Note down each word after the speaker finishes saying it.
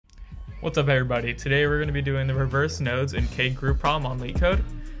What's up everybody? Today we're going to be doing the reverse nodes in K group problem on LeetCode.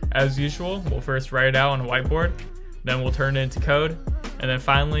 As usual, we'll first write it out on a whiteboard, then we'll turn it into code, and then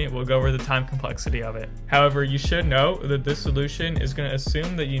finally we'll go over the time complexity of it. However, you should know that this solution is going to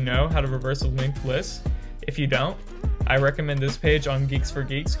assume that you know how to reverse a linked list. If you don't, I recommend this page on Geeks for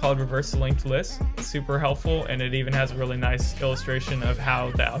Geeks called Reverse Linked List. It's super helpful and it even has a really nice illustration of how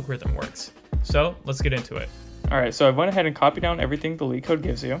the algorithm works. So let's get into it. Alright, so I went ahead and copied down everything the LeetCode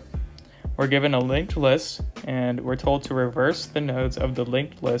gives you. We're given a linked list and we're told to reverse the nodes of the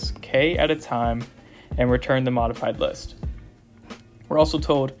linked list k at a time and return the modified list. We're also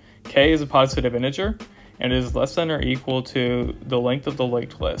told k is a positive integer and is less than or equal to the length of the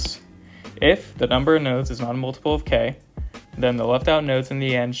linked list. If the number of nodes is not a multiple of k, then the left out nodes in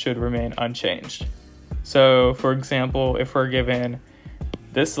the end should remain unchanged. So for example, if we're given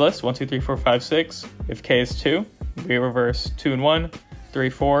this list, 1, 2, 3, 4, 5, 6, if k is 2, we reverse 2 and 1, 3,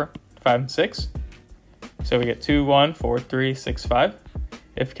 4, 5, and 6. So we get 2, 1, 4, 3, 6, 5.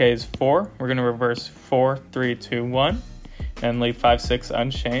 If k is 4, we're going to reverse 4, 3, 2, 1, and leave 5, 6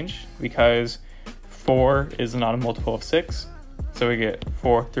 unchanged because 4 is not a multiple of 6. So we get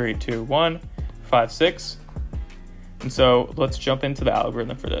 4, 3, 2, 1, 5, 6. And so let's jump into the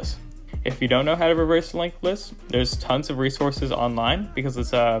algorithm for this. If you don't know how to reverse a linked list, there's tons of resources online because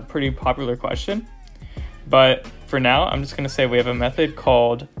it's a pretty popular question. But for now, I'm just going to say we have a method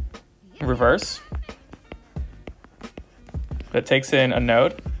called reverse that takes in a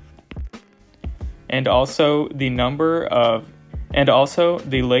node and also the length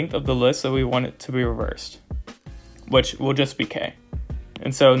of the list that we want it to be reversed, which will just be k.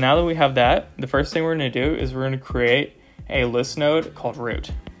 And so now that we have that, the first thing we're going to do is we're going to create a list node called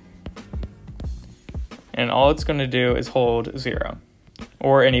root. And all it's going to do is hold 0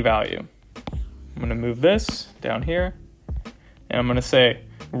 or any value. I'm going to move this down here and I'm going to say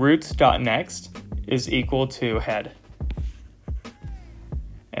roots.next is equal to head.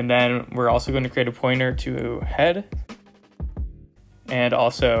 And then we're also going to create a pointer to head and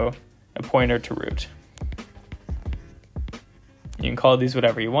also a pointer to root. You can call these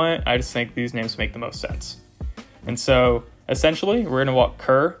whatever you want. I just think these names make the most sense. And so essentially we're going to walk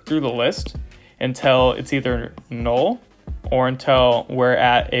cur through the list until it's either null or until we're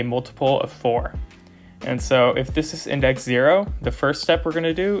at a multiple of 4. And so if this is index 0, the first step we're going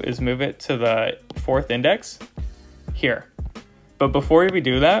to do is move it to the 4th index here. But before we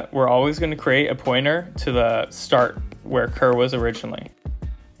do that, we're always going to create a pointer to the start where cur was originally.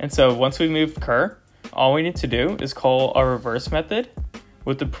 And so once we move cur, all we need to do is call our reverse method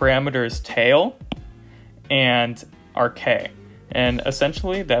with the parameters tail and our k. And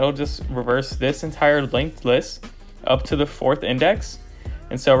essentially that'll just reverse this entire linked list up to the 4th index.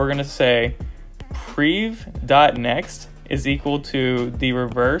 And so we're going to say prev.next is equal to the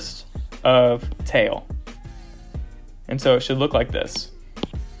reverse of tail. And so it should look like this.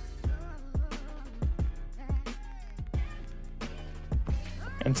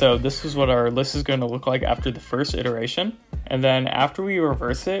 And so this is what our list is going to look like after the first iteration. And then after we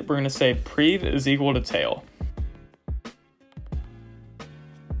reverse it, we're going to say prev is equal to tail.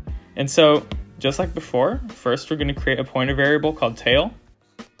 And so just like before, first we're going to create a pointer variable called tail,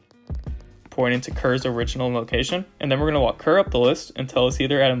 pointing to cur's original location. And then we're going to walk cur up the list until it's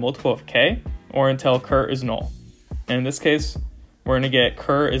either at a multiple of k or until cur is null. And in this case, we're going to get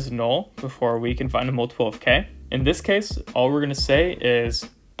cur is null before we can find a multiple of k. In this case, all we're going to say is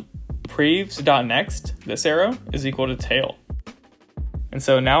prevs.next, this arrow, is equal to tail. And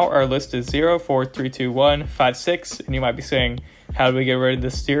so now our list is 0, 4, 3, 2, 1, 5, 6. And you might be saying, how do we get rid of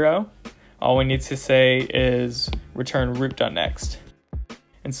this 0? All we need to say is return root.next.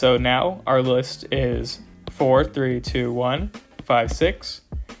 And so now our list is 4, 3, 2, 1, 5, 6.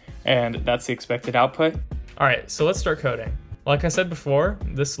 And that's the expected output. All right, so let's start coding. Like I said before,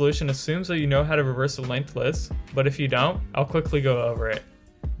 this solution assumes that you know how to reverse a linked list, but if you don't, I'll quickly go over it.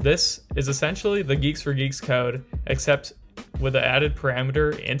 This is essentially the Geeks for Geeks code, except with an added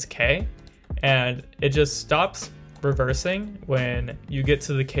parameter int k, and it just stops reversing when you get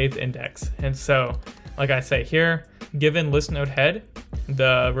to the kth index. And so, like I say here, given list node head,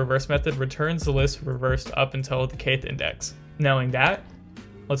 the reverse method returns the list reversed up until the kth index. Knowing that,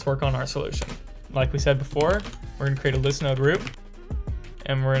 let's work on our solution. Like we said before, we're going to create a list node root,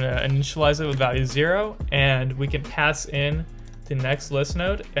 and we're going to initialize it with value 0, and we can pass in the next list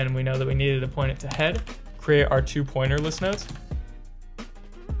node, and we know that we needed to point it to head, create our 2 pointer list nodes,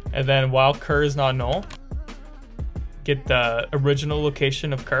 and then while cur is not null, get the original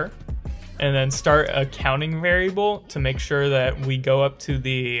location of cur, and then start a counting variable to make sure that we go up to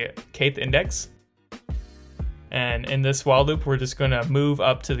the kth index. And in this while loop, we're just going to move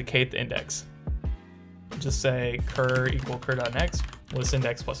up to the kth index. Just say cur equal cur.next, list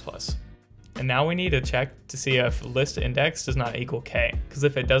index plus plus. And now we need to check to see if list index does not equal k. Because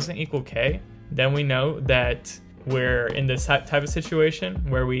if it doesn't equal k, then we know that we're in this type of situation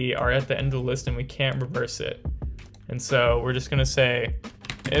where we are at the end of the list and we can't reverse it. And so we're just going to say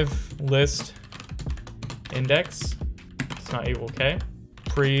if list index does not equal k,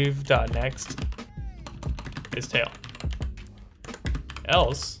 prev.next is tail.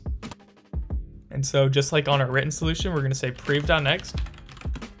 Else, and so just like on our written solution, we're going to say prev.next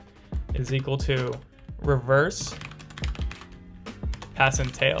is equal to reverse, pass in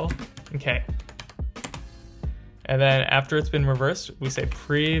tail, and k. And then after it's been reversed, we say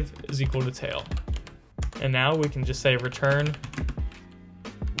prev is equal to tail. And now we can just say return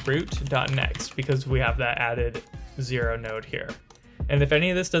root.next because we have that added 0 node here. And if any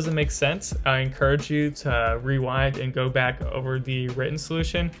of this doesn't make sense, I encourage you to rewind and go back over the written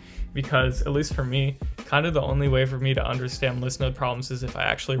solution because, at least for me, kind of the only way for me to understand list node problems is if I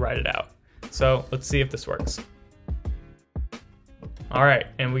actually write it out. So let's see if this works. All right,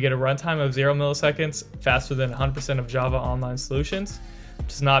 and we get a runtime of 0 milliseconds, faster than 100% of Java Online solutions,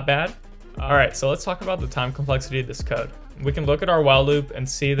 which is not bad. All right, so let's talk about the time complexity of this code. We can look at our while loop and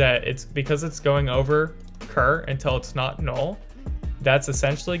see that it's because it's going over cur until it's not null. That's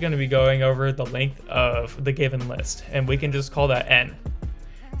essentially going to be going over the length of the given list, and we can just call that n.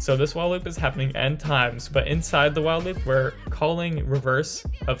 So this while loop is happening n times, but inside the while loop, we're calling reverse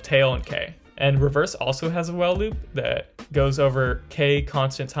of tail and k. And reverse also has a while loop that goes over k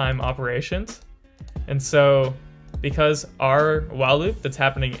constant time operations. And so because our while loop that's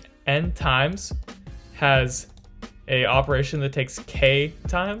happening n times has a operation that takes k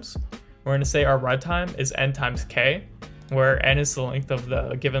times, we're going to say our runtime is n times k, where n is the length of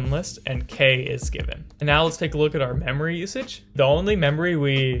the given list and k is given. And now let's take a look at our memory usage. The only memory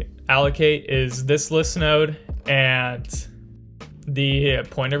we allocate is this list node and the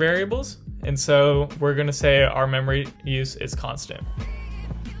pointer variables. And so we're going to say our memory use is constant.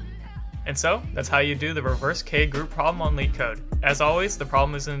 And so that's how you do the reverse K group problem on LeetCode. As always, the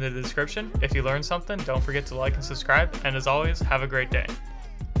problem is in the description. If you learned something, don't forget to like and subscribe. And as always, have a great day.